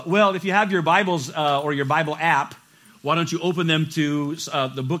Well, if you have your Bibles or your Bible app, why don't you open them to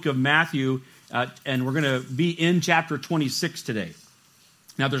the book of Matthew, and we're going to be in chapter 26 today.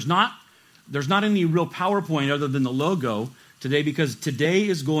 Now, there's not any real PowerPoint other than the logo today, because today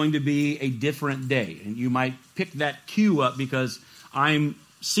is going to be a different day, and you might pick that cue up because I'm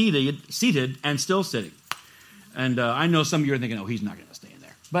seated and still sitting. And I know some of you are thinking, oh, he's not going to stay in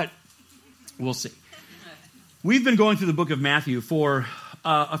there, but we'll see. We've been going through the book of Matthew for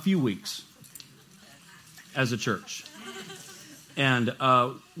a few weeks as a church. And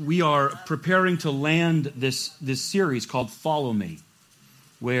we are preparing to land this series called Follow Me,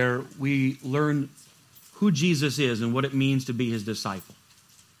 where we learn who Jesus is and what it means to be his disciple.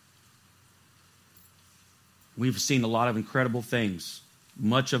 We've seen a lot of incredible things.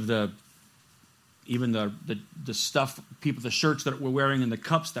 Much of the stuff, the shirts that we're wearing and the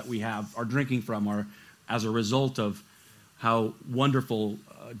cups that we have are drinking from are as a result of how wonderful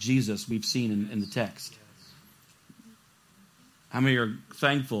Jesus we've seen in the text. How many are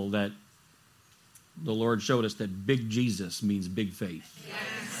thankful that the Lord showed us that big Jesus means big faith? Yes.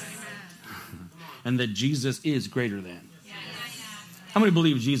 And that Jesus is greater than? Yes. How many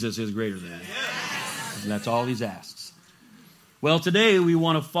believe Jesus is greater than? Yes. And that's all he asks. Well, today we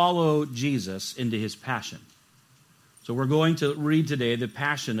want to follow Jesus into his passion. So we're going to read today the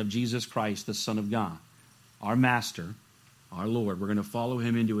passion of Jesus Christ, the Son of God, our Master, our Lord. We're going to follow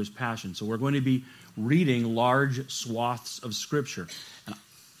him into his passion. So we're going to be reading large swaths of Scripture.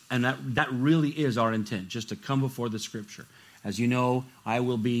 And that really is our intent, just to come before the Scripture. As you know, I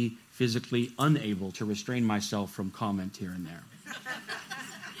will be physically unable to restrain myself from comment here and there.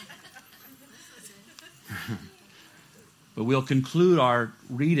 But we'll conclude our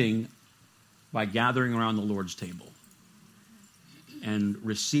reading by gathering around the Lord's table and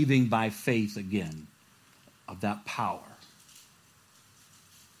receiving by faith again of that power,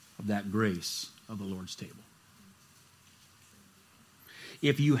 of that grace of the Lord's table.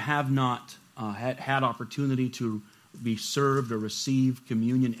 If you have not had opportunity to be served or receive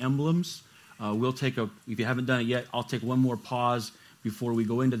communion emblems, if you haven't done it yet, I'll take one more pause before we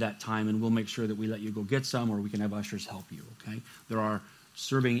go into that time, and we'll make sure that we let you go get some, or we can have ushers help you, okay? There are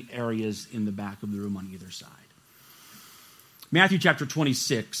serving areas in the back of the room on either side. Matthew chapter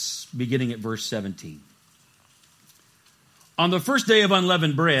 26, beginning at verse 17. On the first day of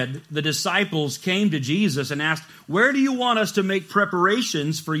unleavened bread, the disciples came to Jesus and asked, "Where do you want us to make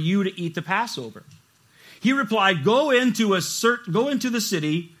preparations for you to eat the Passover?" He replied, Go into the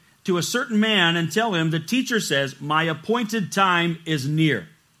city to a certain man and tell him, the teacher says, my appointed time is near.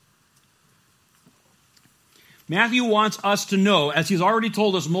 Matthew wants us to know, as he's already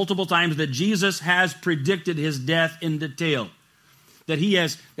told us multiple times, that Jesus has predicted his death in detail. That he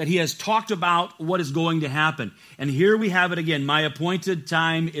has talked about what is going to happen. And here we have it again. My appointed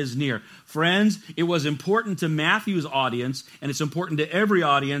time is near. Friends, it was important to Matthew's audience, and it's important to every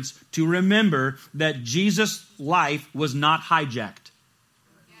audience, to remember that Jesus' life was not hijacked.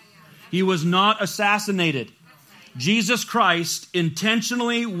 He was not assassinated. Jesus Christ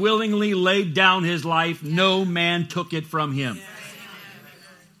intentionally, willingly laid down his life. No man took it from him.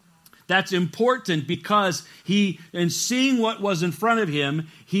 That's important because in seeing what was in front of him,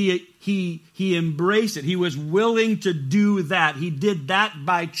 he embraced it. He was willing to do that. He did that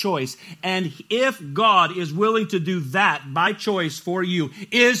by choice. And if God is willing to do that by choice for you,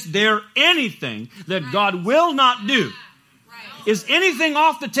 is there anything that God will not do? Is anything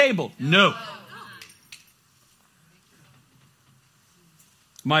off the table? No.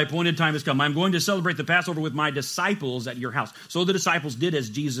 My appointed time has come. I'm going to celebrate the Passover with my disciples at your house. So the disciples did as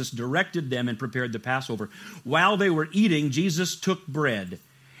Jesus directed them and prepared the Passover. While they were eating, Jesus took bread,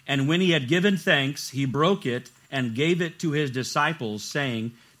 and when he had given thanks, he broke it and gave it to his disciples,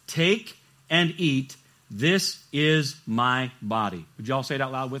 saying, "Take and eat. This is my body." Would you all say it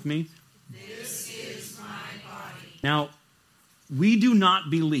out loud with me? This is my body. Now, we do not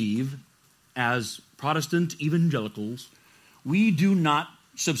believe, as Protestant evangelicals, we do not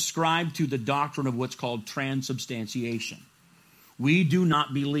subscribe to the doctrine of what's called transubstantiation. We do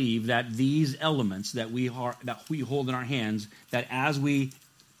not believe that these elements that we hold in our hands, that as we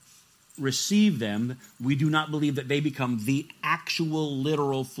receive them, we do not believe that they become the actual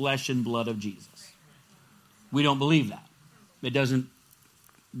literal flesh and blood of Jesus. We don't believe that. It doesn't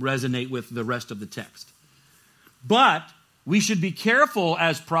resonate with the rest of the text. But we should be careful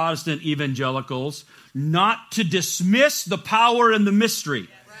as Protestant evangelicals not to dismiss the power and the mystery.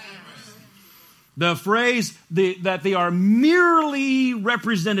 The phrase that they are merely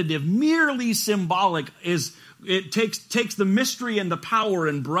representative, merely symbolic, it takes the mystery and the power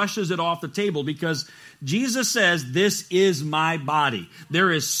and brushes it off the table, because Jesus says, this is my body.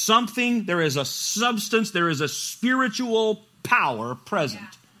 There is something, there is a substance, there is a spiritual power present.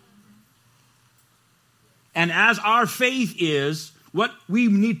 And as our faith is, what we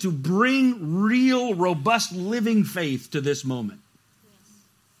need to bring real, robust, living faith to this moment.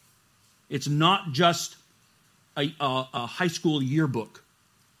 It's not just a high school yearbook.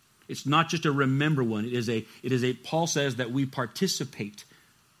 It's not just a remember one. It is a, Paul says that we participate.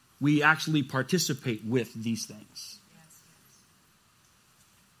 We actually participate with these things.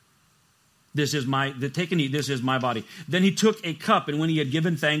 This is my, take and eat, this is my body. Then he took a cup, and when he had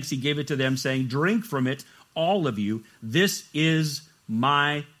given thanks, he gave it to them, saying, drink from it, all of you. This is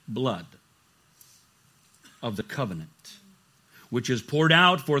my blood of the covenant, which is poured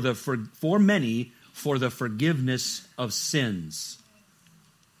out for many for the forgiveness of sins.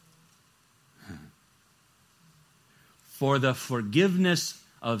 For the forgiveness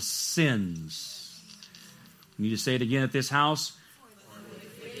of sins. You need to say it again at this house.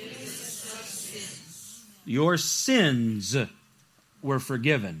 Your sins were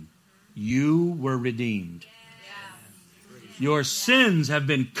forgiven. You were redeemed. Your sins have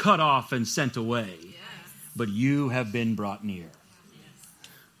been cut off and sent away, but you have been brought near.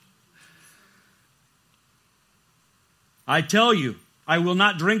 I tell you, I will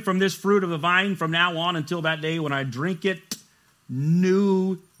not drink from this fruit of the vine from now on until that day when I drink it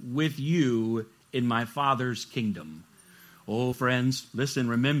new with you in my Father's kingdom. Oh, friends, listen,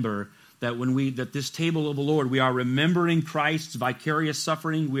 remember that that this table of the Lord, we are remembering Christ's vicarious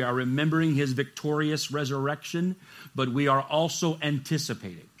suffering, we are remembering his victorious resurrection, but we are also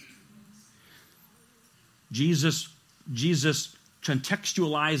anticipating. Jesus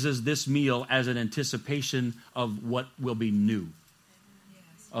contextualizes this meal as an anticipation of what will be new,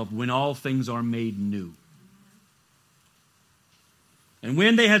 of when all things are made new. And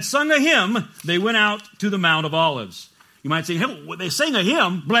when they had sung a hymn, they went out to the Mount of Olives. You might say, hey, they sang a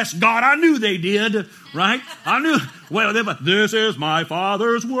hymn. Bless God, I knew they did, right? I knew. Well, this is my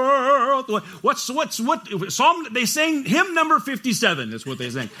Father's world. What Psalm? They sang hymn number 57. That's what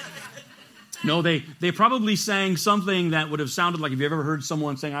they sang. No, they probably sang something that would have sounded like, if you ever heard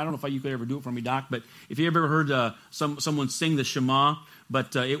someone sing, I don't know if you could ever do it for me, Doc, but if you ever heard someone sing the Shema,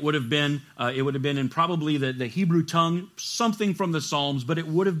 but it would have been in probably the Hebrew tongue, something from the Psalms, but it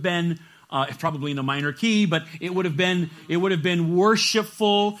would have been probably in a minor key, but it would have been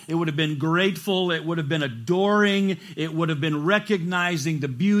worshipful, it would have been grateful, it would have been adoring, it would have been recognizing the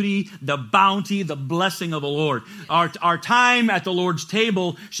beauty, the bounty, the blessing of the Lord. Our time at the Lord's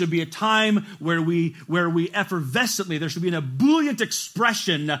table should be a time where we effervescently, there should be an ebullient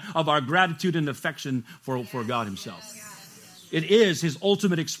expression of our gratitude and affection for God himself. It is his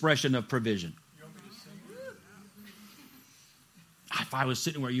ultimate expression of provision. If I was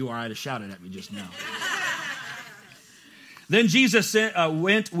sitting where you are, I'd have shouted at me just now. Then Jesus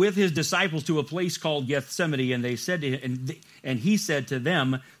went with his disciples to a place called Gethsemane, and he said to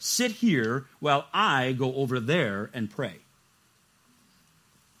them, sit here while I go over there and pray.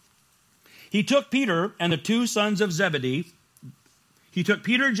 He took Peter and the two sons of Zebedee. He took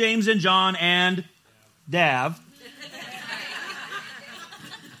Peter, James, and John, and Dav.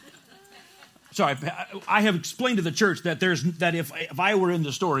 Sorry, I have explained to the church that if I were in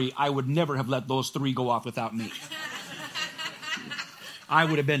the story, I would never have let those three go off without me. I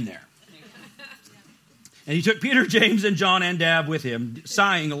would have been there. And he took Peter, James, and John, and Dav with him,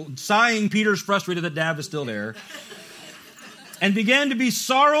 sighing. Peter's frustrated that Dav is still there, and began to be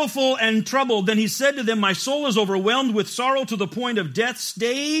sorrowful and troubled. Then he said to them, my soul is overwhelmed with sorrow to the point of death.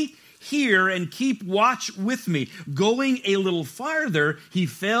 Stay here and keep watch with me. Going a little farther, he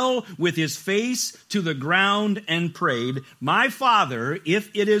fell with his face to the ground and prayed, my Father, if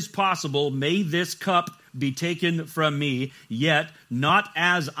it is possible, may this cup be taken from me, yet not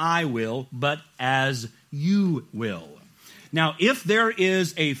as I will, but as you will. Now, if there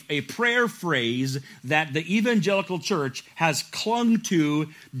is a prayer phrase that the evangelical church has clung to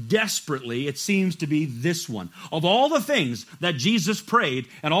desperately, it seems to be this one. Of all the things that Jesus prayed,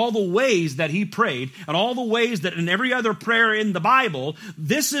 and all the ways that he prayed, and all the ways that in every other prayer in the Bible,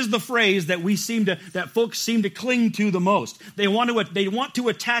 this is the phrase that folks seem to cling to the most. They want to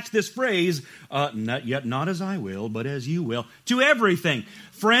attach this phrase, not as I will, but as you will, to everything.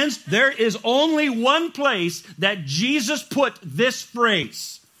 Friends, there is only one place that Jesus put this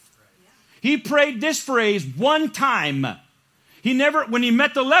phrase. He prayed this phrase one time. When he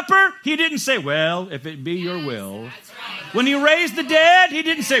met the leper, he didn't say, well, if it be your will. When he raised the dead, he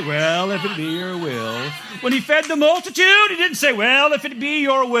didn't say, well, if it be your will. When he fed the multitude, he didn't say, well, if it be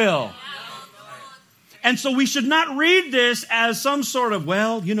your will. And so we should not read this as some sort of,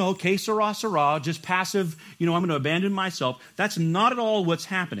 well, que sera, sera, just passive, I'm going to abandon myself. That's not at all what's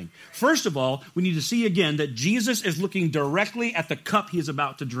happening. First of all, we need to see again that Jesus is looking directly at the cup he is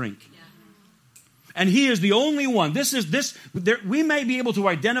about to drink. And he is the only one. We may be able to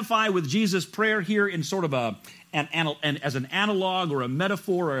identify with Jesus' prayer here in sort of as an analog or a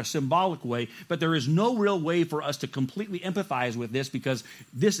metaphor or a symbolic way, but there is no real way for us to completely empathize with this because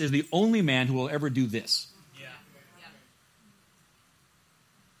this is the only man who will ever do this. Yeah.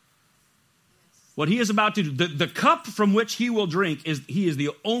 What he is about to do, the cup from which he will drink, he is the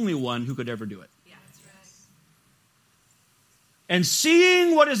only one who could ever do it. And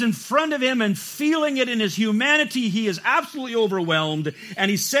seeing what is in front of him and feeling it in his humanity, he is absolutely overwhelmed. And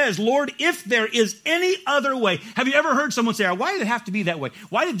he says, Lord, if there is any other way. Have you ever heard someone say, why did it have to be that way?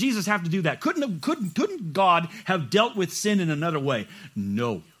 Why did Jesus have to do that? Couldn't God have dealt with sin in another way?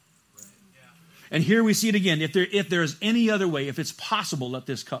 No. And here we see it again. If there is any other way, if it's possible, let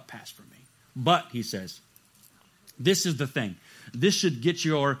this cup pass from me. But, he says, this is the thing. This should get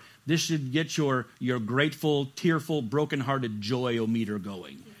your grateful, tearful, brokenhearted joy-o-meter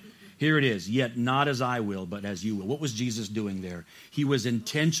going. Here it is. Yet not as I will, but as you will. What was Jesus doing there? He was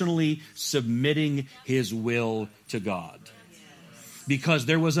intentionally submitting his will to God. Because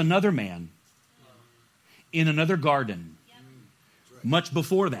there was another man in another garden much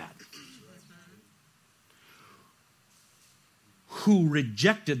before that who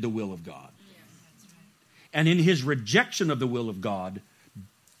rejected the will of God. And in his rejection of the will of God,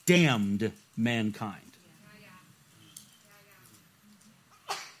 damned mankind.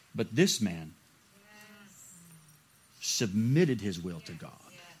 But this man submitted his will to God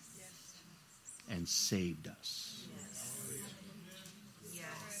and saved us.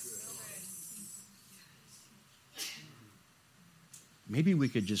 Maybe we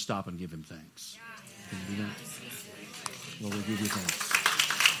could just stop and give him thanks. Can we do that? Lord, we give you thanks.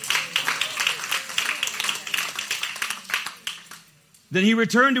 Then he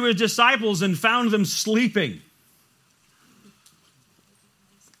returned to his disciples and found them sleeping.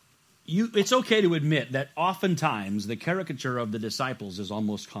 It's okay to admit that oftentimes the caricature of the disciples is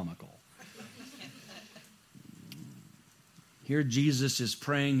almost comical. Here Jesus is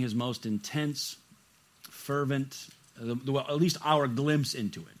praying his most intense, fervent, well, at least our glimpse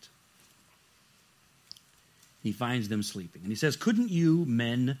into it. He finds them sleeping. And he says, couldn't you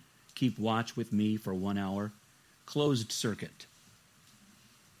men keep watch with me for 1 hour? Closed circuit.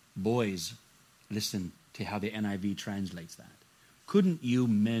 Boys, listen to how the NIV translates that. Couldn't you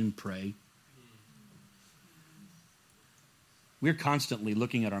men pray? We're constantly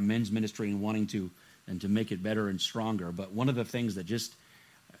looking at our men's ministry and wanting to make it better and stronger. But one of the things that just,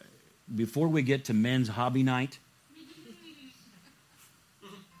 before we get to men's hobby night,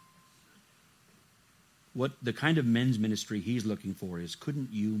 what the kind of men's ministry he's looking for is,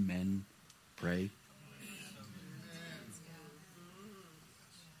 couldn't you men pray?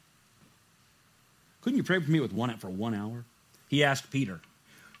 Couldn't you pray for me for 1 hour? He asked Peter.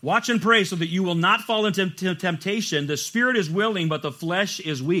 Watch and pray so that you will not fall into temptation. The spirit is willing, but the flesh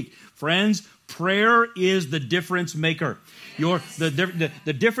is weak. Friends, prayer is the difference maker.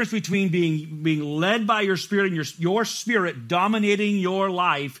 The difference between being led by your spirit and your spirit dominating your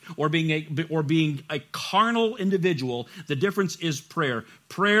life or being a carnal individual, the difference is prayer.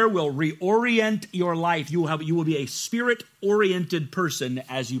 Prayer will reorient your life. You will be a spirit-oriented person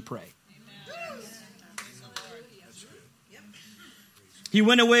as you pray. He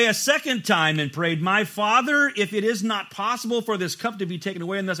went away a second time and prayed, my Father, if it is not possible for this cup to be taken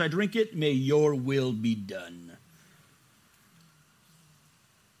away unless I drink it, may your will be done.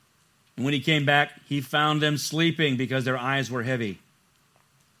 And when he came back, he found them sleeping because their eyes were heavy.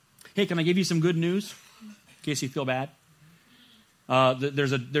 Hey, can I give you some good news in case you feel bad?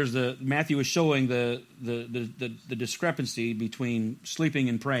 Matthew is showing the discrepancy between sleeping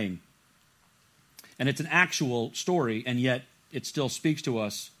and praying. And it's an actual story, and yet it still speaks to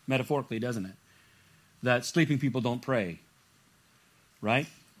us metaphorically, doesn't it? That sleeping people don't pray, right?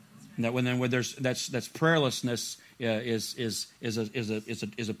 And that when there's that's prayerlessness is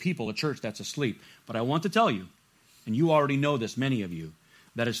a people, a church that's asleep. But I want to tell you, and you already know this, many of you,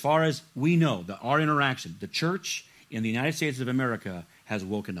 that as far as we know, that our interaction, the church in the United States of America has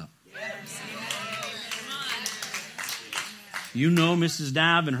woken up. Yes. You know, Mrs.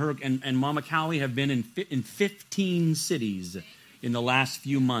 Dav and Mama Callie have been in 15 cities in the last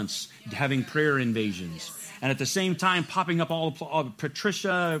few months having prayer invasions. And at the same time, popping up all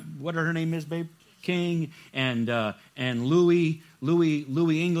Patricia, what her name is, babe? King, and Louis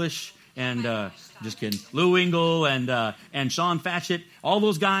English, and just kidding, Lou Engle, and Sean Fatchett, all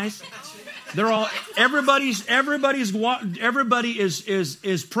those guys. They're all everybody is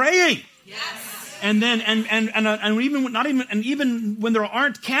praying. yes. And then even when there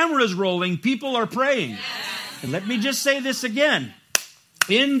aren't cameras rolling, people are praying. Yes. And let me just say this again.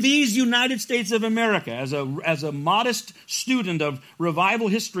 In these United States of America, as a modest student of revival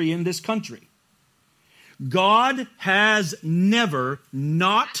history in this country, God has never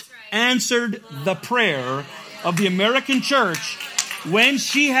not answered the prayer of the American church when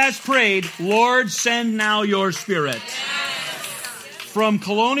she has prayed, Lord, send now your Spirit. From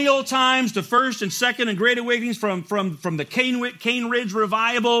colonial times to first and second and great awakenings, from the Cane Ridge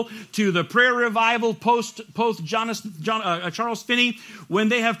revival to the prayer revival post Charles Finney, when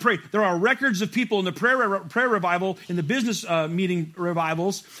they have prayed. There are records of people in the prayer revival, in the business meeting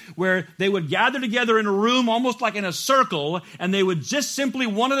revivals, where they would gather together in a room almost like in a circle, and they would just simply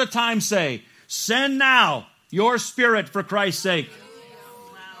one at a time say, send now your Spirit for Christ's sake.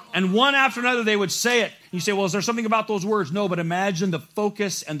 And one after another, they would say it. You say, well, is there something about those words? No, but imagine the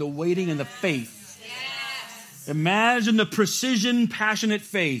focus and the waiting and the faith. Yes. Imagine the precision, passionate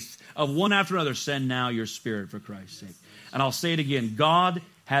faith of one after another. Send now your Spirit for Christ's sake. And I'll say it again. God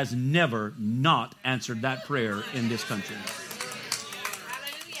has never not answered that prayer in this country.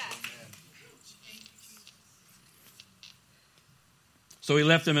 So he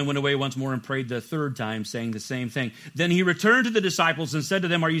left them and went away once more and prayed the third time, saying the same thing. Then he returned to the disciples and said to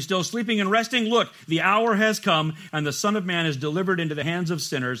them, are you still sleeping and resting? Look, the hour has come, and the Son of Man is delivered into the hands of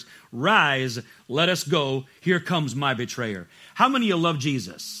sinners. Rise, let us go. Here comes my betrayer. How many of you love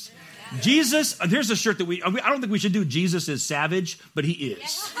Jesus? Jesus, there's a shirt that I don't think we should do Jesus is savage, but he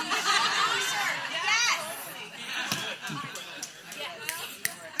is.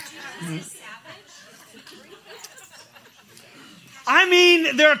 I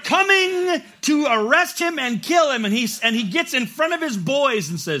mean, they're coming to arrest him and kill him, and he gets in front of his boys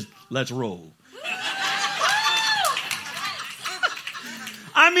and says, let's roll.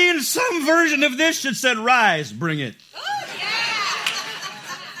 I mean, some version of this should said, rise, bring it.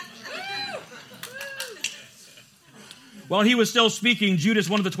 While he was still speaking, Judas,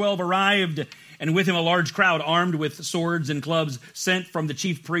 one of the 12, arrived, and with him a large crowd armed with swords and clubs sent from the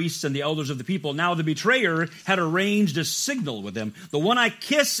chief priests and the elders of the people. Now the betrayer had arranged a signal with them. The one I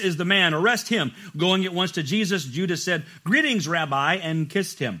kiss is the man. Arrest him. Going at once to Jesus, Judas said, greetings, Rabbi, and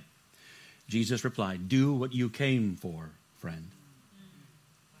kissed him. Jesus replied, do what you came for, friend.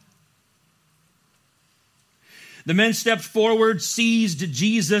 The men stepped forward, seized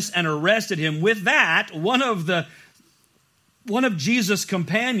Jesus, and arrested him. With that, one of Jesus'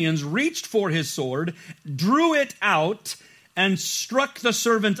 companions reached for his sword, drew it out, and struck the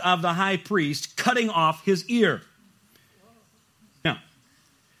servant of the high priest, cutting off his ear. Now,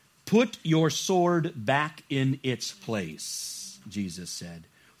 put your sword back in its place, Jesus said,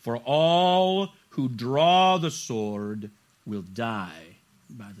 for all who draw the sword will die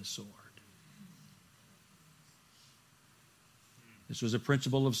by the sword. This was a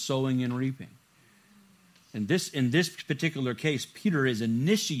principle of sowing and reaping. In this particular case, Peter is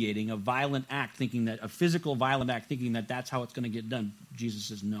initiating a violent act, a physical violent act, thinking that that's how it's going to get done. Jesus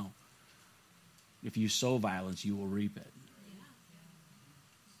says, no. If you sow violence, you will reap it.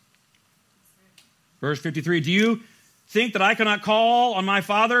 Verse 53, do you think that I cannot call on my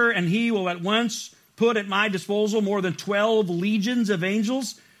Father, and he will at once put at my disposal more than 12 legions of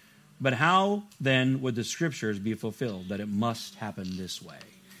angels? But how then would the Scriptures be fulfilled that it must happen this way?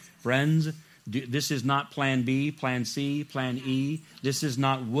 Friends, this is not plan B, plan C, plan E. This is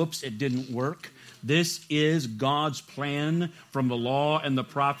not, whoops, it didn't work. This is God's plan from the law and the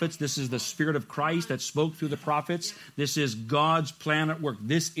prophets. This is the Spirit of Christ that spoke through the prophets. This is God's plan at work.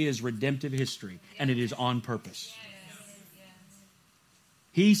 This is redemptive history, and it is on purpose.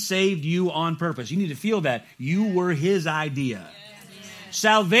 He saved you on purpose. You need to feel that. You were his idea.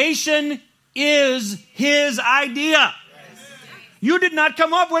 Salvation is his idea. You did not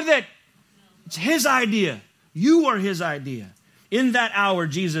come up with it. It's his idea. You are his idea. In that hour,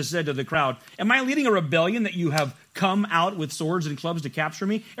 Jesus said to the crowd, am I leading a rebellion that you have come out with swords and clubs to capture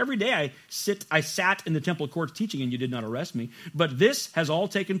me? Every day I sat in the temple courts teaching, and you did not arrest me. But this has all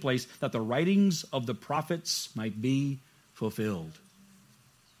taken place that the writings of the prophets might be fulfilled.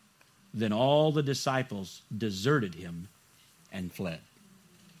 Then all the disciples deserted him and fled.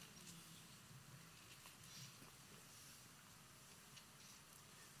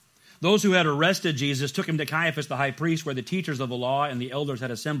 Those who had arrested Jesus took him to Caiaphas the high priest, where the teachers of the law and the elders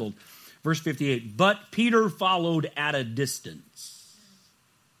had assembled. Verse 58, but Peter followed at a distance.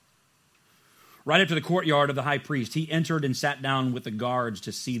 Right up to the courtyard of the high priest, he entered and sat down with the guards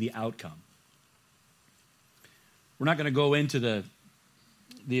to see the outcome. We're not going to go into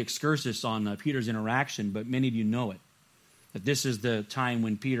the excursus on Peter's interaction, but many of you know it. That this is the time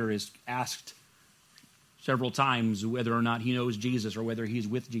when Peter is asked several times whether or not he knows Jesus or whether he's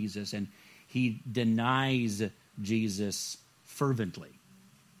with Jesus, and he denies Jesus fervently.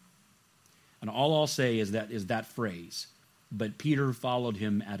 And all I'll say is that phrase, but Peter followed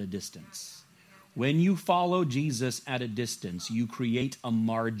him at a distance. When you follow Jesus at a distance, you create a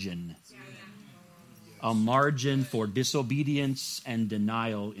margin for disobedience and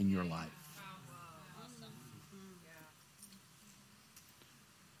denial in your life.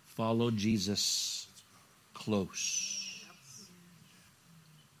 Follow Jesus close.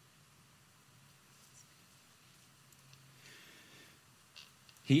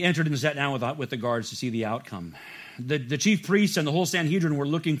 He entered and sat down with the guards to see the outcome. The chief priests and the whole Sanhedrin were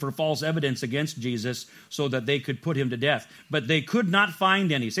looking for false evidence against Jesus so that they could put him to death. But they could not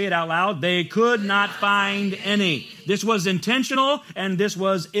find any. Say it out loud. They could not find any. This was intentional and this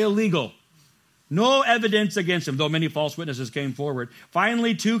was illegal. No evidence against him, though many false witnesses came forward.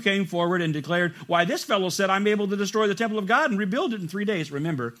 Finally, 2 came forward and declared, why, this fellow said, I'm able to destroy the temple of God and rebuild it in 3 days.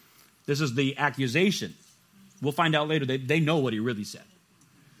 Remember, this is the accusation. We'll find out later. They know what he really said.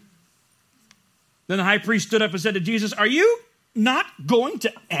 Then the high priest stood up and said to Jesus, are you not going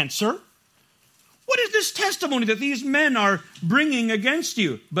to answer? What is this testimony that these men are bringing against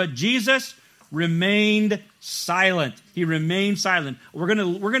you? But Jesus remained silent. He remained silent. We're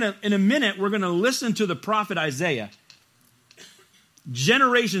gonna in a minute, we're gonna listen to the prophet Isaiah.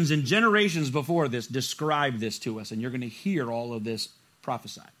 Generations and generations before this describe this to us, and you're gonna hear all of this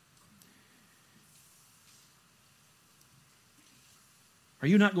prophesied. Are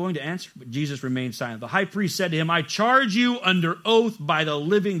you not going to answer? But Jesus remained silent. The high priest said to him, I charge you under oath by the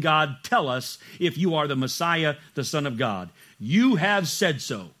living God, tell us if you are the Messiah, the Son of God. You have said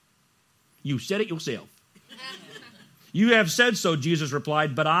so. You said it yourself. You have said so, Jesus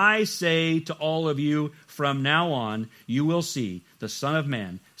replied, but I say to all of you, from now on, you will see the Son of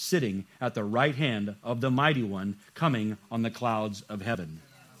Man sitting at the right hand of the Mighty One, coming on the clouds of heaven.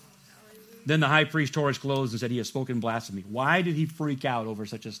 Then the high priest tore his clothes and said, he has spoken blasphemy. Why did he freak out over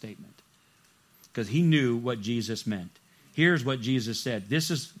such a statement? Because he knew what Jesus meant. Here's what Jesus said. This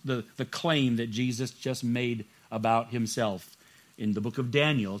is the claim that Jesus just made about himself in the book of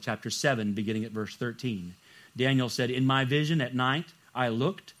Daniel, chapter 7, beginning at verse 13. Daniel said, in my vision at night I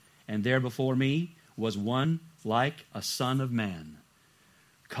looked, and there before me was one like a son of man,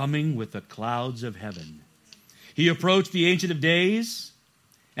 coming with the clouds of heaven. He approached the Ancient of Days,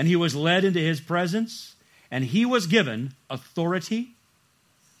 and he was led into his presence, and he was given authority,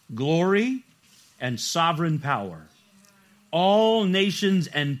 glory, and sovereign power. All nations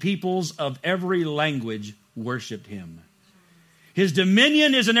and peoples of every language worshiped him. His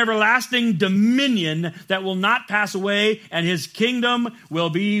dominion is an everlasting dominion that will not pass away, and his kingdom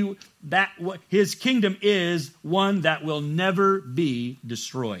is one that will never be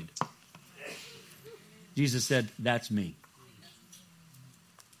destroyed. Jesus said, that's me.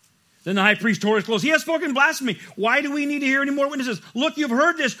 Then the high priest tore his clothes. He has spoken blasphemy. Why do we need to hear any more witnesses? Look, you've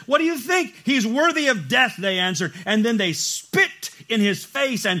heard this. What do you think? He's worthy of death, they answered. And then they spit in his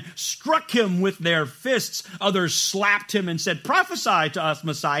face and struck him with their fists. Others slapped him and said, prophesy to us,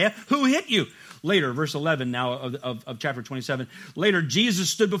 Messiah. Who hit you? Later, verse 11 now of chapter 27. Later, Jesus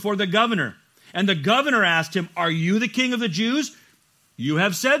stood before the governor. And the governor asked him, are you the king of the Jews? You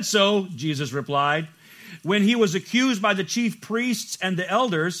have said so, Jesus replied. When he was accused by the chief priests and the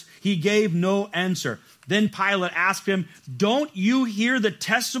elders, he gave no answer. Then Pilate asked him, don't you hear the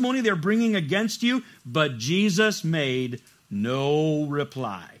testimony they're bringing against you? But Jesus made no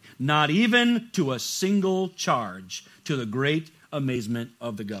reply, not even to a single charge, to the great amazement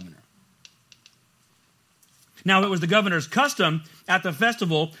of the governor. Now, it was the governor's custom at the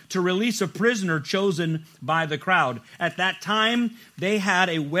festival to release a prisoner chosen by the crowd. At that time, they had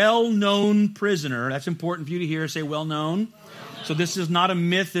a well-known prisoner. That's important for you to hear. Say well-known. So this is not a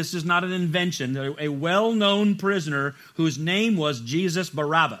myth. This is not an invention. A well-known prisoner whose name was Jesus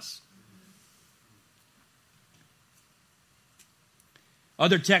Barabbas.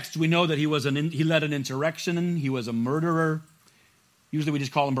 Other texts, we know that he led an insurrection. He was a murderer. Usually we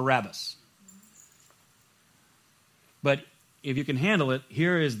just call him Barabbas. But if you can handle it,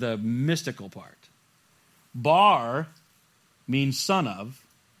 here is the mystical part. Bar means son of,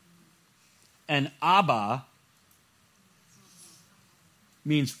 and Abba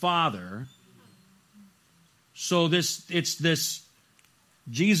means father. So it's this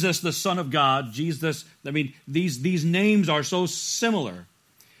Jesus, the Son of God, Jesus. I mean, these names are so similar,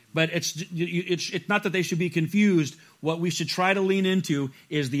 but it's not that they should be confused. What we should try to lean into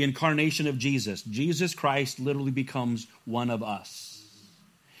is the incarnation of Jesus. Jesus Christ literally becomes one of us.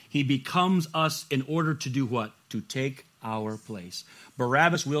 He becomes us in order to do what? To take our place.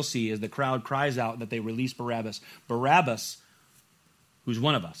 Barabbas, we'll see, as the crowd cries out that they release Barabbas. Barabbas, who's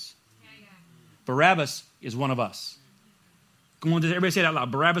one of us. Barabbas is one of us. Come on, everybody say it out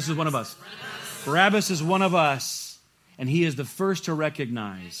loud. Barabbas is one of us. Barabbas is one of us. And he is the first to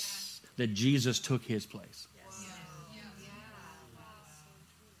recognize that Jesus took his place.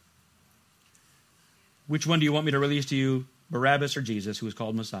 Which one do you want me to release to you, Barabbas or Jesus, who was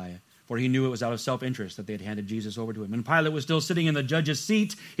called Messiah? For he knew it was out of self-interest that they had handed Jesus over to him. When Pilate was still sitting in the judge's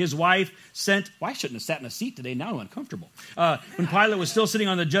seat, his wife sent... Well, I shouldn't have sat in a seat today. Now I'm uncomfortable. When Pilate was still sitting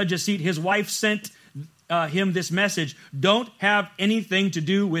on the judge's seat, his wife sent him this message: don't have anything to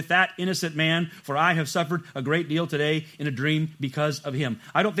do with that innocent man, for I have suffered a great deal today in a dream because of him.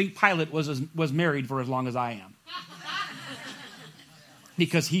 I don't think Pilate was married for as long as I am.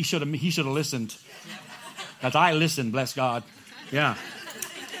 Because he should have listened. Because I listened, bless God. Yeah.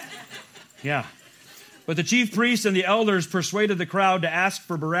 Yeah. But the chief priests and the elders persuaded the crowd to ask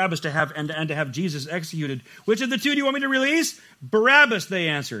for Barabbas to have and to have Jesus executed. Which of the two do you want me to release? Barabbas, they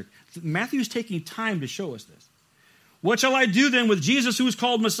answered. Matthew's taking time to show us this. What shall I do then with Jesus who is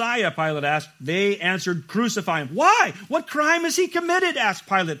called Messiah? Pilate asked. They answered, crucify him. Why? What crime has he committed? Asked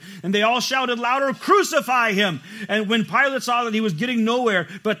Pilate. And they all shouted louder, crucify him. And when Pilate saw that he was getting nowhere,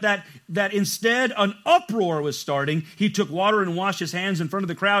 but that instead an uproar was starting, he took water and washed his hands in front of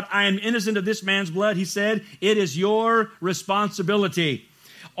the crowd. I am innocent of this man's blood, he said. It is your responsibility.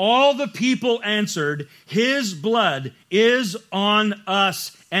 All the people answered, his blood is on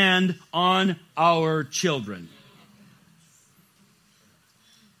us and on our children.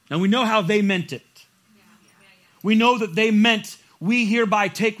 Now we know how they meant it. We know that they meant, we hereby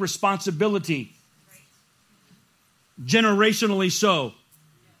take responsibility. Generationally so.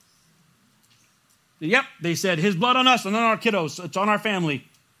 Yep, they said, his blood on us and on our kiddos. It's on our family.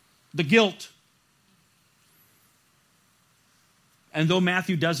 The guilt. And though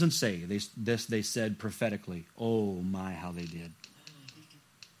Matthew doesn't say this, they said prophetically, oh my, how they did.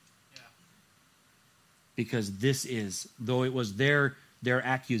 Because this is, though it was their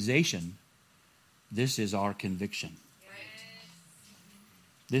accusation, this is our conviction.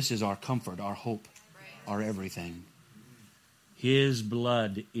 This is our comfort, our hope, our everything. His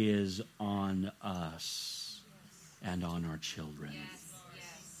blood is on us and on our children.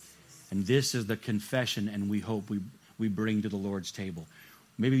 And this is the confession and we hope we bring to the Lord's table.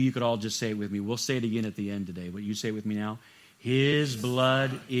 Maybe you could all just say it with me. We'll say it again at the end today, but you say it with me now. His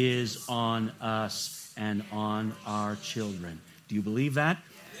blood is on us and on our children. Do you believe that?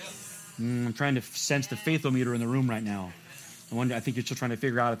 Yes. I'm trying to sense the faithometer in the room right now. I think you're still trying to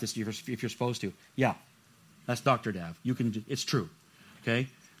figure out if you're supposed to. Yeah, that's Dr. Dav. It's true. Okay?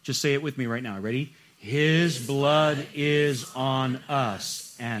 Just say it with me right now. Ready? His blood is on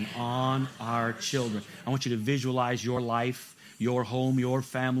us and on our children. I want you to visualize your life, your home, your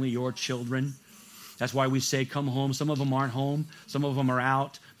family, your children. That's why we say, come home. Some of them aren't home. Some of them are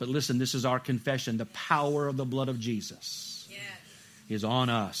out. But listen, this is our confession. The power of the blood of Jesus is on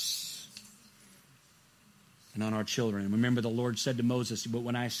us and on our children. And remember, the Lord said to Moses, but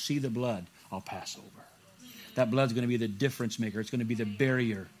when I see the blood, I'll pass over. That blood's going to be the difference maker. It's going to be the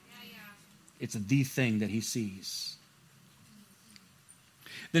barrier. It's the thing that he sees.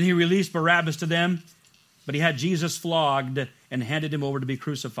 Then he released Barabbas to them, but he had Jesus flogged and handed him over to be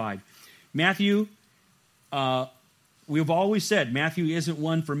crucified. Matthew, we've always said Matthew isn't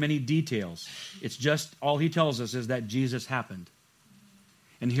one for many details. It's just all he tells us is that Jesus happened.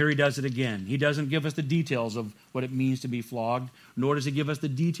 And here he does it again. He doesn't give us the details of what it means to be flogged, nor does he give us the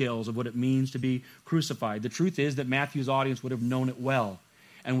details of what it means to be crucified. The truth is that Matthew's audience would have known it well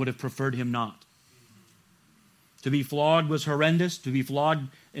and would have preferred him not. To be flogged was horrendous. To be flogged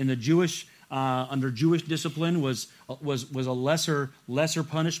in the under Jewish discipline was a lesser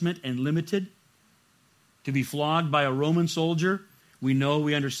punishment and limited. To be flogged by a Roman soldier, we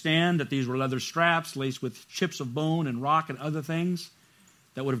understand that these were leather straps laced with chips of bone and rock and other things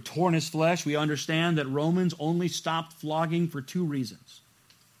that would have torn his flesh. We understand that Romans only stopped flogging for two reasons: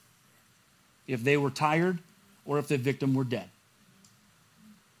 if they were tired or if the victim were dead.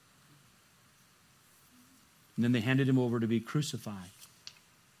 And then they handed him over to be crucified.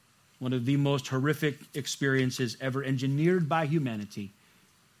 One of the most horrific experiences ever engineered by humanity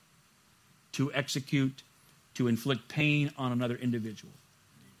to execute, to inflict pain on another individual.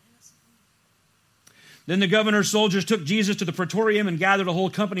 Then the governor's soldiers took Jesus to the praetorium and gathered a whole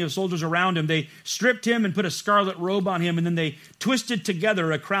company of soldiers around him. They stripped him and put a scarlet robe on him, and then they twisted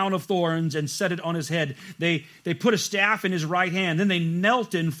together a crown of thorns and set it on his head. They put a staff in his right hand. Then they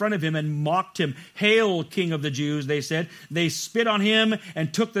knelt in front of him and mocked him. "Hail, King of the Jews," they said. They spit on him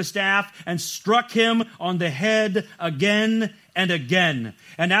and took the staff and struck him on the head again and again.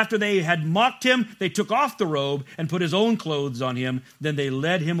 And after they had mocked him, they took off the robe and put his own clothes on him. Then they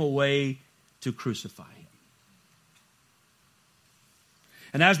led him away to crucify him.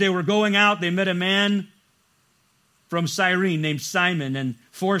 And as they were going out, they met a man from Cyrene named Simon and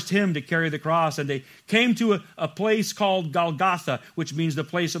forced him to carry the cross. And they came to a place called Golgotha, which means the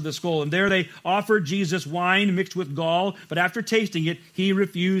place of the skull. And there they offered Jesus wine mixed with gall, but after tasting it, he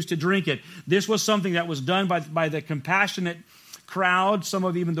refused to drink it. This was something that was done by the compassionate crowd. Some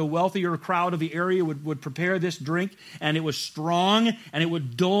of even the wealthier crowd of the area would prepare this drink, and it was strong, and it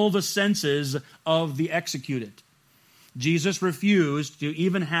would dull the senses of the executed. Jesus refused to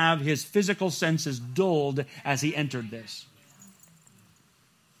even have his physical senses dulled as he entered this.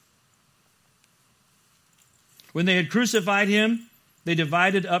 When they had crucified him, they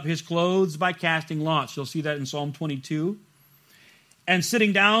divided up his clothes by casting lots. You'll see that in Psalm 22. And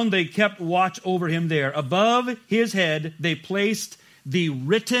sitting down, they kept watch over him there. Above his head, they placed the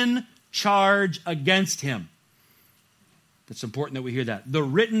written charge against him. It's important that we hear that. The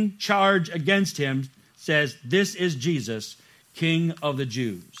written charge against him says, "This is Jesus, King of the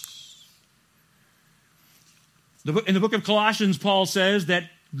Jews." In the book of Colossians, Paul says that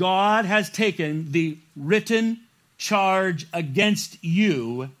God has taken the written charge against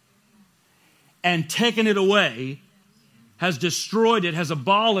you and taken it away, has destroyed it, has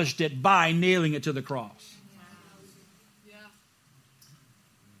abolished it by nailing it to the cross.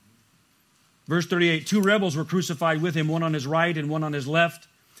 Verse 38, 2 rebels were crucified with him, one on his right and one on his left.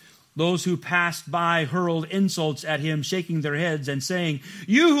 Those who passed by hurled insults at him, shaking their heads and saying,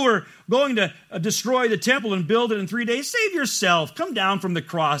 "You who are going to destroy the temple and build it in 3 days, save yourself. Come down from the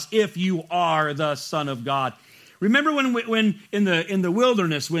cross if you are the Son of God." Remember when in the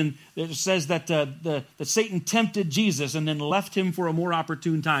wilderness, when it says that that Satan tempted Jesus and then left him for a more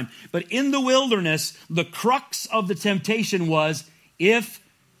opportune time. But in the wilderness, the crux of the temptation was, if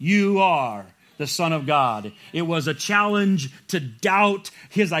you are the Son of God. It was a challenge to doubt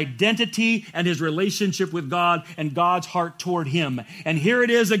his identity and his relationship with God and God's heart toward him. And here it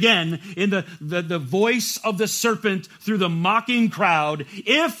is again in the voice of the serpent through the mocking crowd.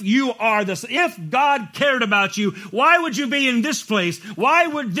 If God cared about you, why would you be in this place? Why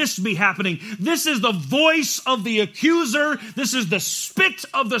would this be happening? This is the voice of the accuser. This is the spit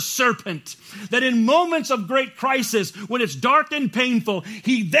of the serpent. That in moments of great crisis, when it's dark and painful,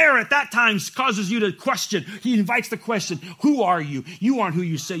 he there at that time causes you to question. He invites the question, who are you? You aren't who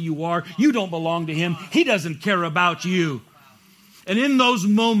you say you are. You don't belong to him. He doesn't care about you. And in those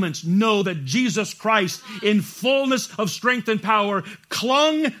moments, know that Jesus Christ, in fullness of strength and power,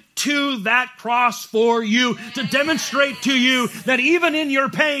 clung to that cross for you to demonstrate to you that even in your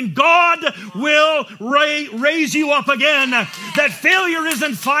pain, God will raise you up again. That failure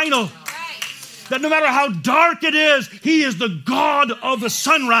isn't final. That no matter how dark it is, he is the God of the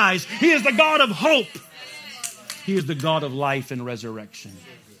sunrise. He is the God of hope. He is the God of life and resurrection.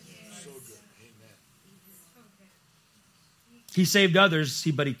 He saved others,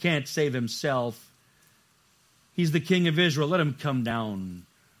 but he can't save himself. He's the King of Israel. Let him come down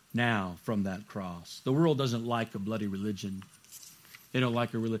now from that cross. The world doesn't like a bloody religion. They don't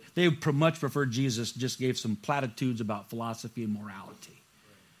like a religion. They much prefer Jesus just gave some platitudes about philosophy and morality.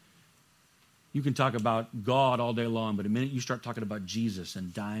 You can talk about God all day long, but the minute you start talking about Jesus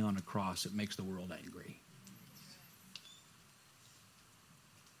and dying on a cross, it makes the world angry.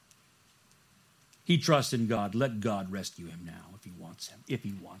 He trusts in God. Let God rescue him now if he wants him. If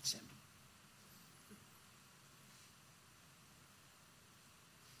he wants him.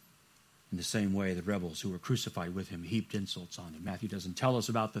 In the same way, the rebels who were crucified with him heaped insults on him. Matthew doesn't tell us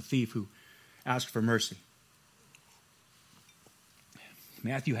about the thief who asked for mercy.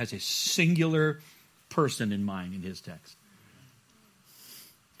 Matthew has a singular person in mind in his text.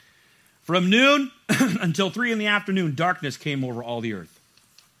 From noon until 3 p.m, darkness came over all the earth.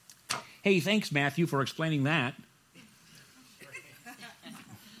 Hey, thanks, Matthew, for explaining that.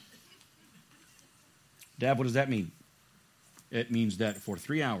 Dad, what does that mean? It means that for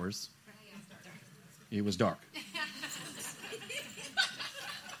 3 hours, it was dark.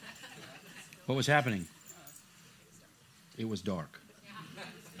 What was happening? It was dark.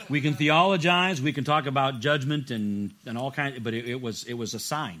 We can theologize, we can talk about judgment and all kinds, but it was a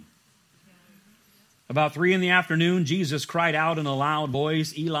sign. About 3 p.m, Jesus cried out in a loud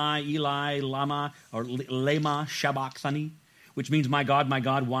voice, Eli, Eli, lama sabachthani, which means, my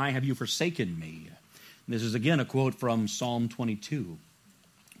God, why have you forsaken me? And this is again a quote from Psalm 22.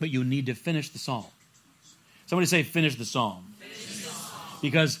 But you need to finish the psalm. Somebody say, finish the psalm. Finish the psalm.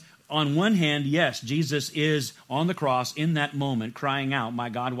 Because on one hand, yes, Jesus is on the cross in that moment crying out, my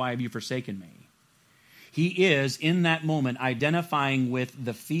God, why have you forsaken me? He is in that moment identifying with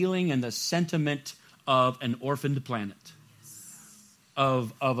the feeling and the sentiment of an orphaned planet,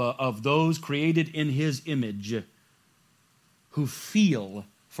 of those created in his image who feel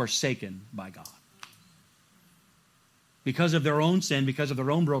forsaken by God. Because of their own sin, because of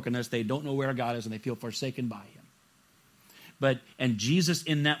their own brokenness, they don't know where God is and they feel forsaken by him. And Jesus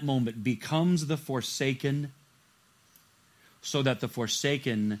in that moment becomes the forsaken so that the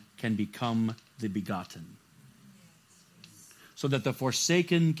forsaken can become the begotten. So that the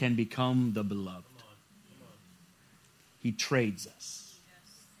forsaken can become the beloved. He trades us.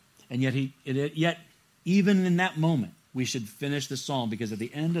 And yet, even in that moment, we should finish the psalm, because at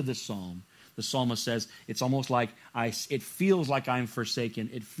the end of the psalm, the psalmist says, it's almost like it feels like I'm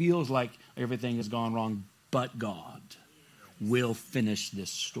forsaken. It feels like everything has gone wrong, but God will finish this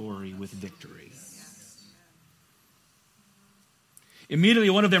story with victory.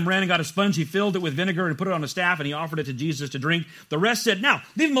 Immediately, one of them ran and got a sponge. He filled it with vinegar and put it on a staff, and he offered it to Jesus to drink. The rest said, now,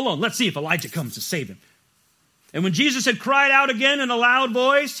 leave him alone. Let's see if Elijah comes to save him. And when Jesus had cried out again in a loud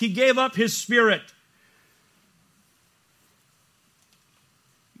voice, he gave up his spirit.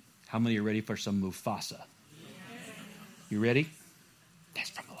 How many are ready for some Mufasa? You ready? That's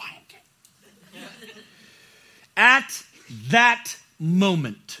from the Lion King. At that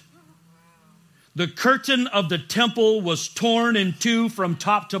moment, the curtain of the temple was torn in two from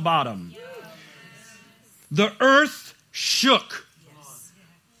top to bottom. The earth shook.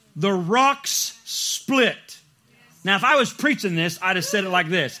 The rocks split. Now, if I was preaching this, I'd have said it like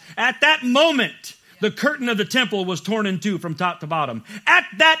this. At that moment, the curtain of the temple was torn in two from top to bottom. At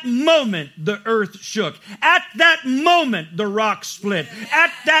that moment, the earth shook. At that moment, the rocks split.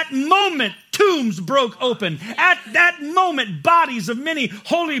 At that moment, tombs broke open. At that moment, bodies of many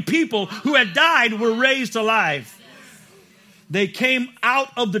holy people who had died were raised alive. They came out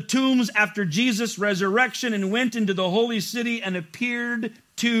of the tombs after Jesus' resurrection and went into the holy city and appeared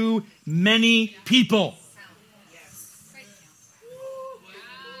to many people.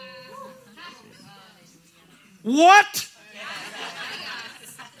 What?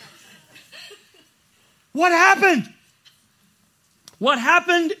 What happened? What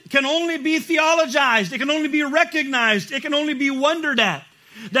happened can only be theologized. It can only be recognized. It can only be wondered at.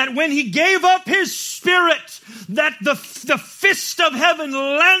 That when he gave up his spirit, that the fist of heaven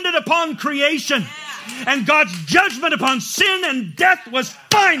landed upon creation. And God's judgment upon sin and death was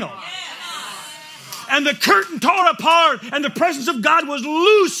final. And the curtain tore apart, and the presence of God was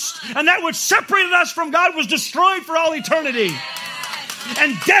loosed, and that which separated us from God was destroyed for all eternity.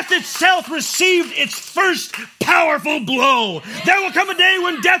 And death itself received its first powerful blow. There will come a day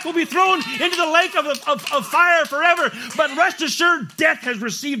when death will be thrown into the lake of fire forever. But rest assured, death has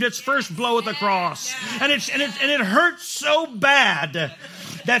received its first blow at the cross. And it hurt so bad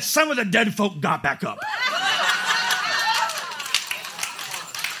that some of the dead folk got back up.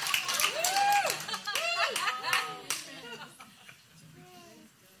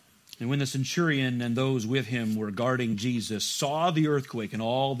 And when the centurion and those with him were guarding Jesus saw the earthquake and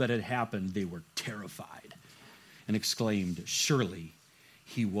all that had happened, they were terrified and exclaimed, surely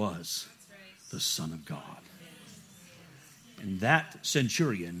he was the Son of God. And that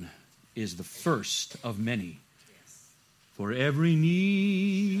centurion is the first of many. For every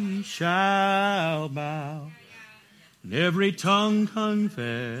knee shall bow and every tongue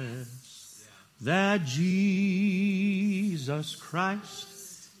confess that Jesus Christ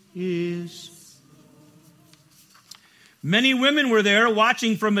is. Many women were there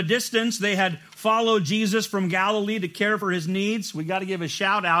watching from a distance. They had followed Jesus from Galilee to care for his needs. We got to give a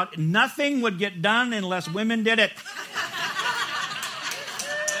shout out. Nothing would get done unless women did it.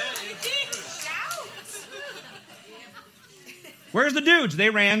 Where's the dudes? They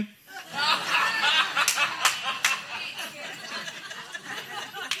ran.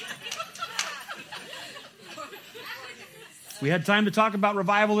 We had time to talk about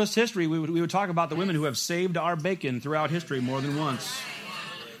revivalist history. We would talk about the women who have saved our bacon throughout history more than once.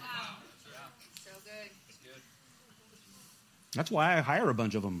 So good. That's why I hire a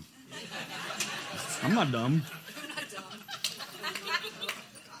bunch of them. I'm not dumb.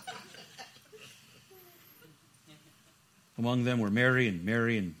 Among them were Mary and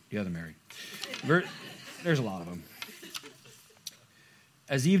the other Mary. There's a lot of them.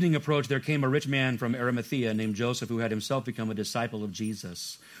 As evening approached, there came a rich man from Arimathea named Joseph, who had himself become a disciple of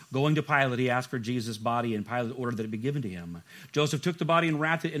Jesus. Going to Pilate, he asked for Jesus' body, and Pilate ordered that it be given to him. Joseph took the body and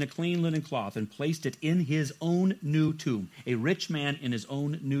wrapped it in a clean linen cloth and placed it in his own new tomb. A rich man in his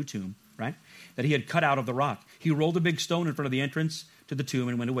own new tomb, right, that he had cut out of the rock. He rolled a big stone in front of the entrance to the tomb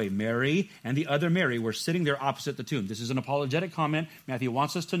and went away. Mary and the other Mary were sitting there opposite the tomb. This is an apologetic comment. Matthew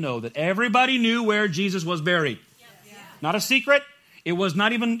wants us to know that everybody knew where Jesus was buried. Yeah. Not a secret. It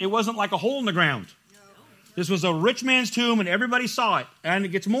wasn't like a hole in the ground. No. This was a rich man's tomb, and everybody saw it. And it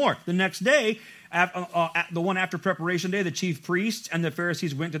gets more. The next day, the one after preparation day, the chief priests and the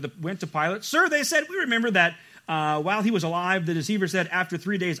Pharisees went to Pilate. Sir, they said, we remember that while he was alive, the deceiver said, after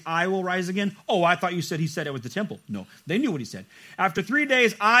 3 days, I will rise again. Oh, I thought he said it was the temple. No, they knew what he said. After 3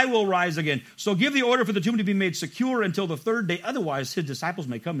 days, I will rise again. So give the order for the tomb to be made secure until the third day. Otherwise, his disciples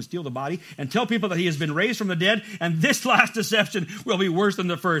may come and steal the body and tell people that he has been raised from the dead. And this last deception will be worse than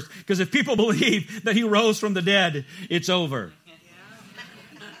the first. Because if people believe that he rose from the dead, it's over.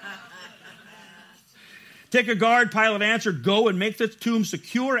 Take a guard, Pilate answered, go and make the tomb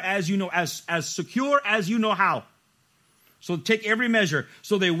secure as you know, as secure as you know how. So take every measure.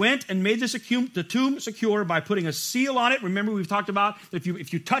 So they went and made the tomb secure by putting a seal on it. Remember, we've talked about that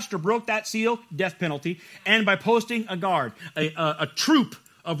if you touched or broke that seal, death penalty. And by posting a guard, a troop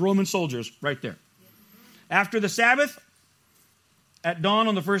of Roman soldiers right there. After the Sabbath, at dawn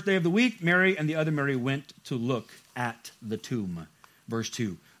on the first day of the week, Mary and the other Mary went to look at the tomb. Verse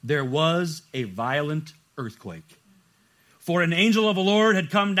 2, there was a violent earthquake. For an angel of the Lord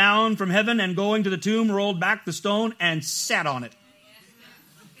had come down from heaven and going to the tomb, rolled back the stone and sat on it.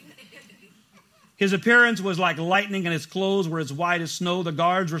 His appearance was like lightning and his clothes were as white as snow. The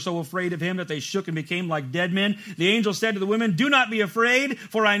guards were so afraid of him that they shook and became like dead men. The angel said to the women, do not be afraid,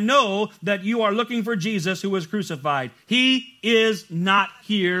 for I know that you are looking for Jesus who was crucified. He is not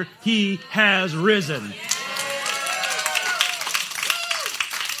here. He has risen.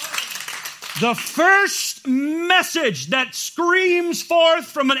 The first message that screams forth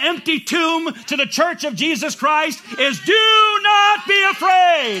from an empty tomb to the church of Jesus Christ is, do not be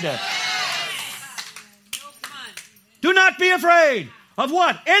afraid. Do not be afraid of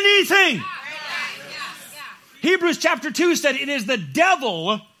what? Anything. Hebrews chapter 2 said it is the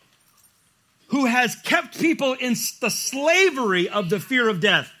devil who has kept people in the slavery of the fear of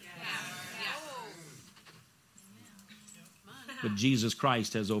death. But Jesus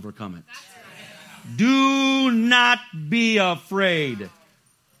Christ has overcome it. Do not be afraid.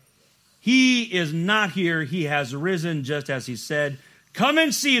 He is not here. He has risen just as he said. Come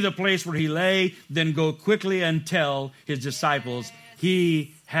and see the place where he lay, then go quickly and tell his disciples,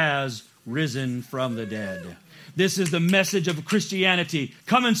 he has risen from the dead. This is the message of Christianity.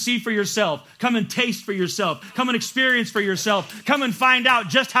 Come and see for yourself. Come and taste for yourself. Come and experience for yourself. Come and find out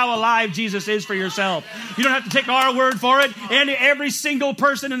just how alive Jesus is for yourself. You don't have to take our word for it. And every single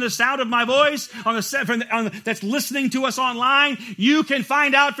person in the sound of my voice that's listening to us online, you can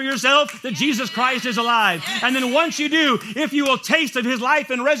find out for yourself that Jesus Christ is alive. And then once you do, if you will taste of his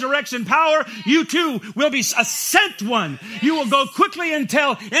life and resurrection power, you too will be a sent one. You will go quickly and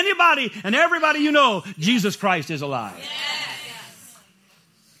tell anybody and everybody you know, Jesus Christ is alive. Yes.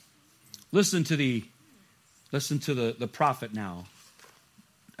 Listen to the prophet now.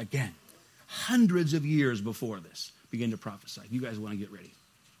 Again, hundreds of years before this, begin to prophesy. You guys want to get ready.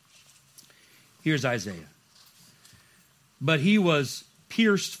 Here's Isaiah. But he was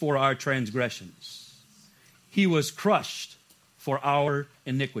pierced for our transgressions. He was crushed for our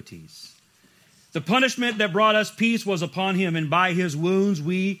iniquities. The punishment that brought us peace was upon him, and by his wounds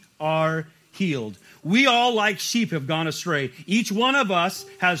we are healed. We all like sheep have gone astray. Each one of us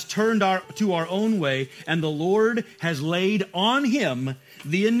has turned to our own way, and the Lord has laid on him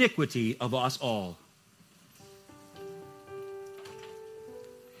the iniquity of us all.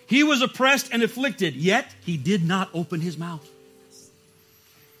 He was oppressed and afflicted, yet he did not open his mouth.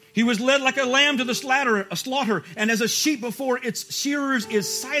 He was led like a lamb to the slaughter, and as a sheep before its shearers is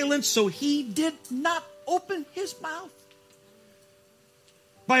silent, so he did not open his mouth.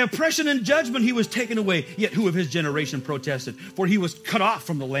 By oppression and judgment he was taken away. Yet who of his generation protested? For he was cut off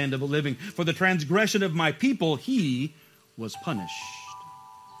from the land of the living. For the transgression of my people he was punished.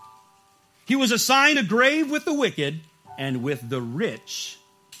 He was assigned a grave with the wicked and with the rich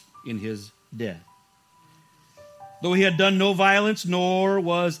in his death. Though he had done no violence, nor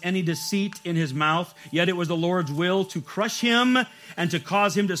was any deceit in his mouth, yet it was the Lord's will to crush him and to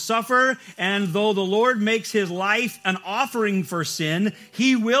cause him to suffer. And though the Lord makes his life an offering for sin,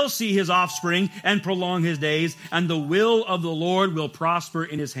 he will see his offspring and prolong his days, and the will of the Lord will prosper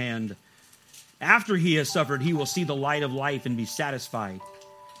in his hand. After he has suffered, he will see the light of life and be satisfied.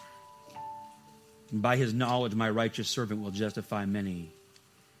 And by his knowledge, my righteous servant will justify many,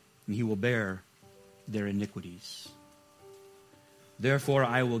 and he will bear their iniquities. Therefore,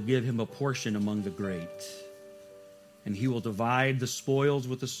 I will give him a portion among the great, and he will divide the spoils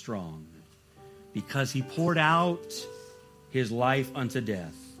with the strong, because he poured out his life unto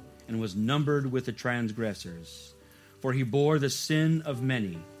death, and was numbered with the transgressors. For he bore the sin of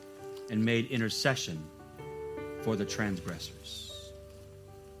many, and made intercession for the transgressors.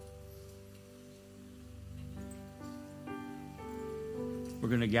 We're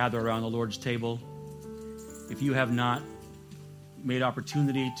going to gather around the Lord's table. If you have not made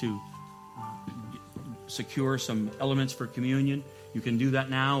opportunity to secure some elements for communion, you can do that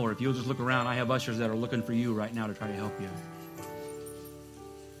now, or if you'll just look around, I have ushers that are looking for you right now to try to help you.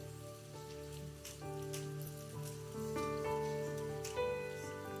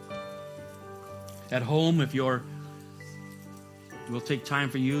 At home, if we'll take time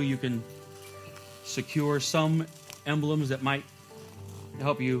for you, you can secure some emblems that might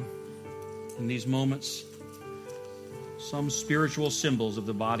help you in these moments. Some spiritual symbols of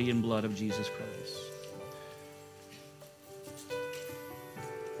the body and blood of Jesus Christ.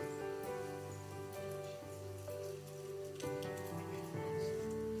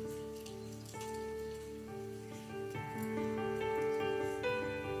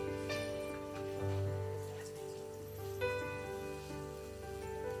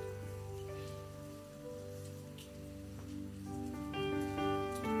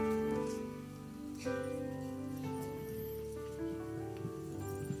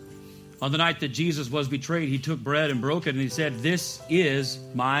 On the night that Jesus was betrayed, he took bread and broke it, and he said, "This is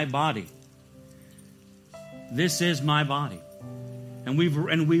my body. This is my body." And we've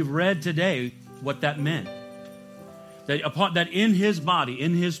read today what that meant. That in his body,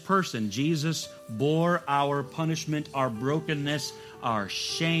 in his person, Jesus bore our punishment, our brokenness, our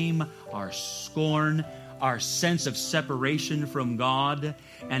shame, our scorn, our sense of separation from God.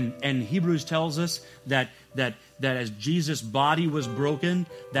 And Hebrews tells us that as Jesus' body was broken,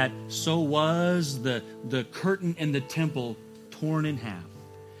 that so was the curtain in the temple torn in half.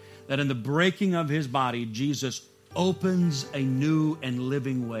 That in the breaking of his body, Jesus opens a new and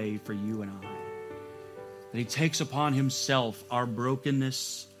living way for you and I. That he takes upon himself our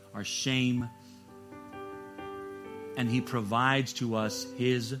brokenness, our shame, and he provides to us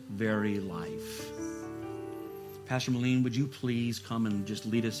his very life. Pastor Moline, would you please come and just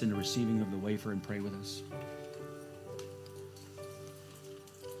lead us in the receiving of the wafer and pray with us?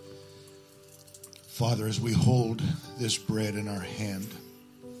 Father, as we hold this bread in our hand,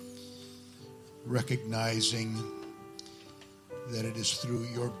 recognizing that it is through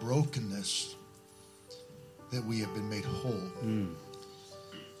your brokenness that we have been made whole. And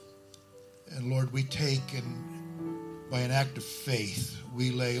Lord, we take and by an act of faith,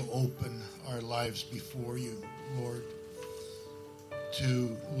 we lay open our lives before you, Lord,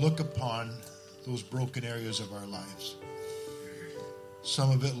 to look upon those broken areas of our lives.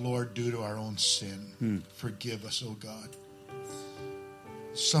 Some of it, Lord, due to our own sin. Forgive us, oh God.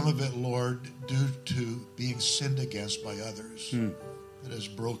 Some of it, Lord, due to being sinned against by others that has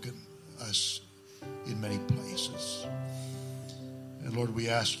broken us in many places. And Lord, we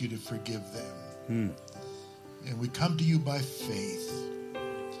ask you to forgive them. And we come to you by faith,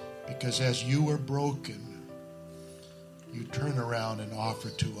 because as you were broken, you turn around and offer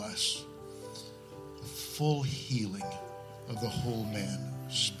to us the full healing of the whole man,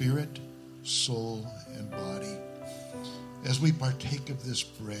 spirit, soul, and body. As we partake of this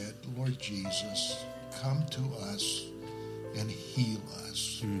bread, Lord Jesus, come to us and heal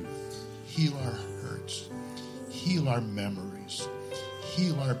us. Heal our hurts. Heal our memories.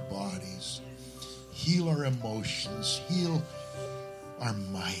 Heal our bodies. Heal our emotions. Heal our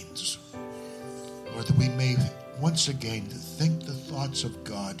minds. Lord, that we may once again think the thoughts of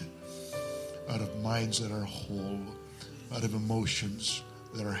God out of minds that are whole, out of emotions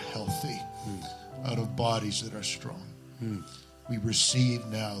that are healthy, out of bodies that are strong. We receive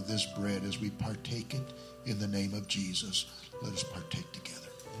now this bread as we partake it in the name of Jesus. Let us partake together.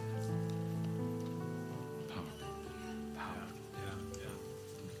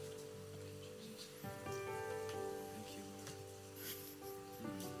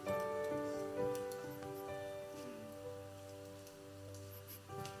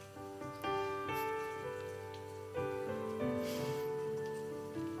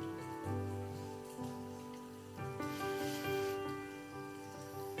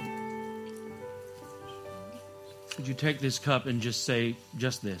 Would you take this cup and just say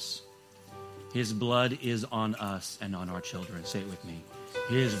just this? His blood is on us and on our children. Say it with me.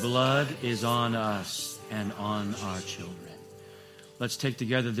 His blood is on us and on our children. Let's take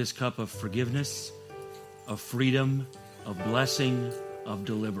together this cup of forgiveness of freedom, of blessing, of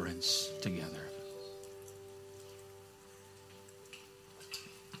deliverance together.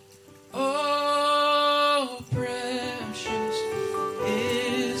 Oh, precious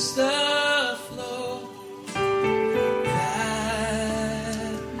is the flow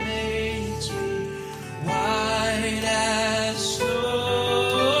that makes me white as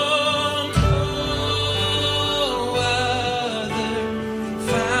snow. No other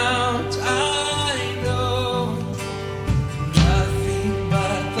fount I know, nothing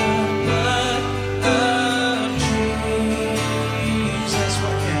but the blood of Jesus.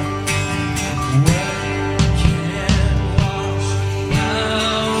 What can wash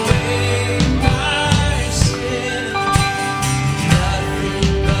away my sin?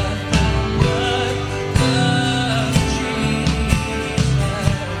 Nothing but the blood of Jesus.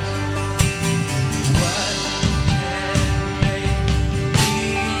 What can make me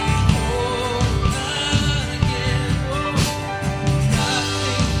whole again? Oh,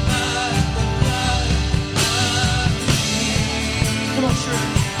 nothing but the blood of Jesus. Come on, church.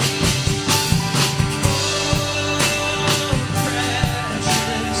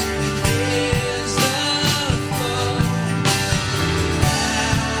 Precious is the flow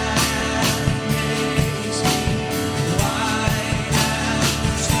that makes me white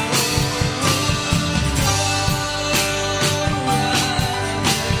as snow.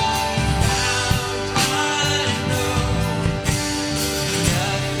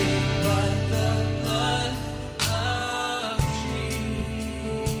 Nothing but the blood of Jesus.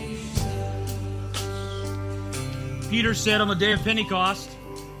 Peter said on the day of Pentecost,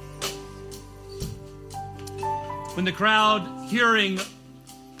 when the crowd hearing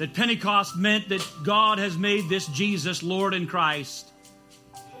that Pentecost meant that God has made this Jesus Lord and Christ,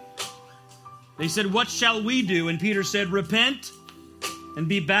 they said, "What shall we do?" And Peter said, "Repent and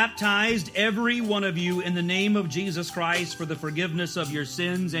be baptized, every one of you, in the name of Jesus Christ for the forgiveness of your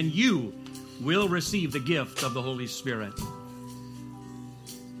sins, and you will receive the gift of the Holy Spirit."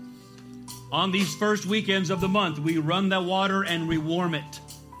 On these first weekends of the month, we run the water and we warm it.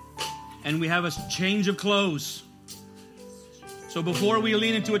 And we have a change of clothes. So before we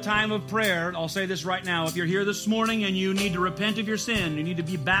lean into a time of prayer, I'll say this right now. If you're here this morning and you need to repent of your sin, you need to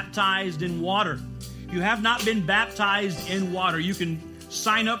be baptized in water. If you have not been baptized in water, you can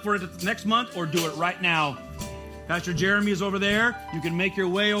sign up for it next month or do it right now. Pastor Jeremy is over there. You can make your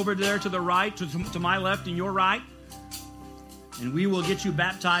way over there to the right, to my left and your right. And we will get you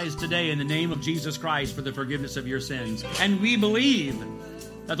baptized today in the name of Jesus Christ for the forgiveness of your sins. And we believe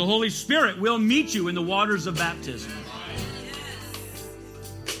that the Holy Spirit will meet you in the waters of baptism.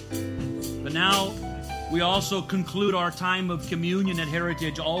 But now we also conclude our time of communion at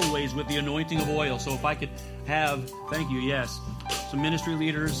Heritage always with the anointing of oil. So if I could have, thank you, yes, some ministry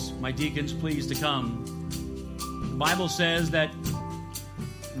leaders, my deacons, please to come. The Bible says that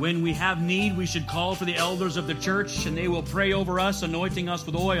when we have need, we should call for the elders of the church, and they will pray over us, anointing us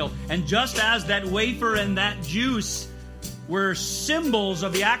with oil. And just as that wafer and that juice were symbols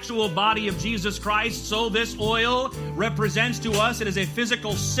of the actual body of Jesus Christ, so this oil represents to us, it is a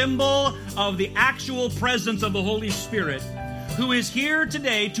physical symbol of the actual presence of the Holy Spirit, who is here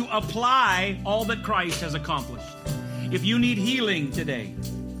today to apply all that Christ has accomplished. If you need healing today,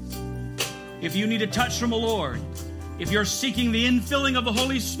 if you need a touch from the Lord, if you're seeking the infilling of the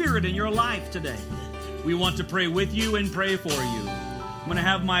Holy Spirit in your life today, we want to pray with you and pray for you. I'm going to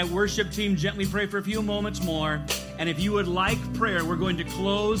have my worship team gently pray for a few moments more. And if you would like prayer, we're going to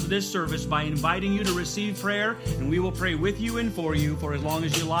close this service by inviting you to receive prayer, and we will pray with you and for you for as long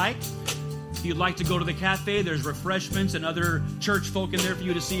as you like. If you'd like to go to the cafe, there's refreshments and other church folk in there for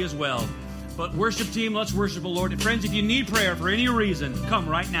you to see as well. But worship team, let's worship the Lord. And friends, if you need prayer for any reason, come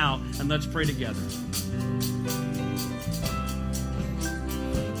right now and let's pray together.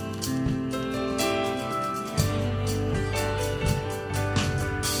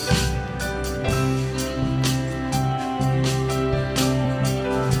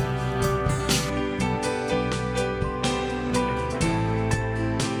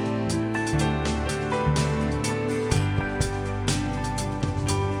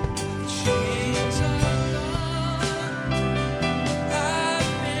 Chains are gone,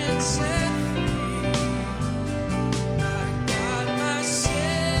 I've been set free.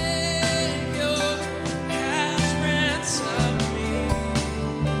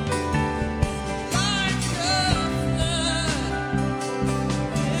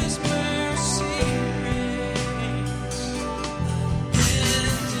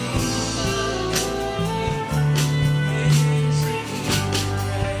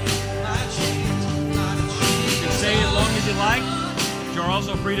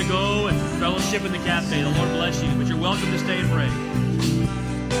 free to go and fellowship in the cafe. The Lord bless you, but you're welcome to stay and pray.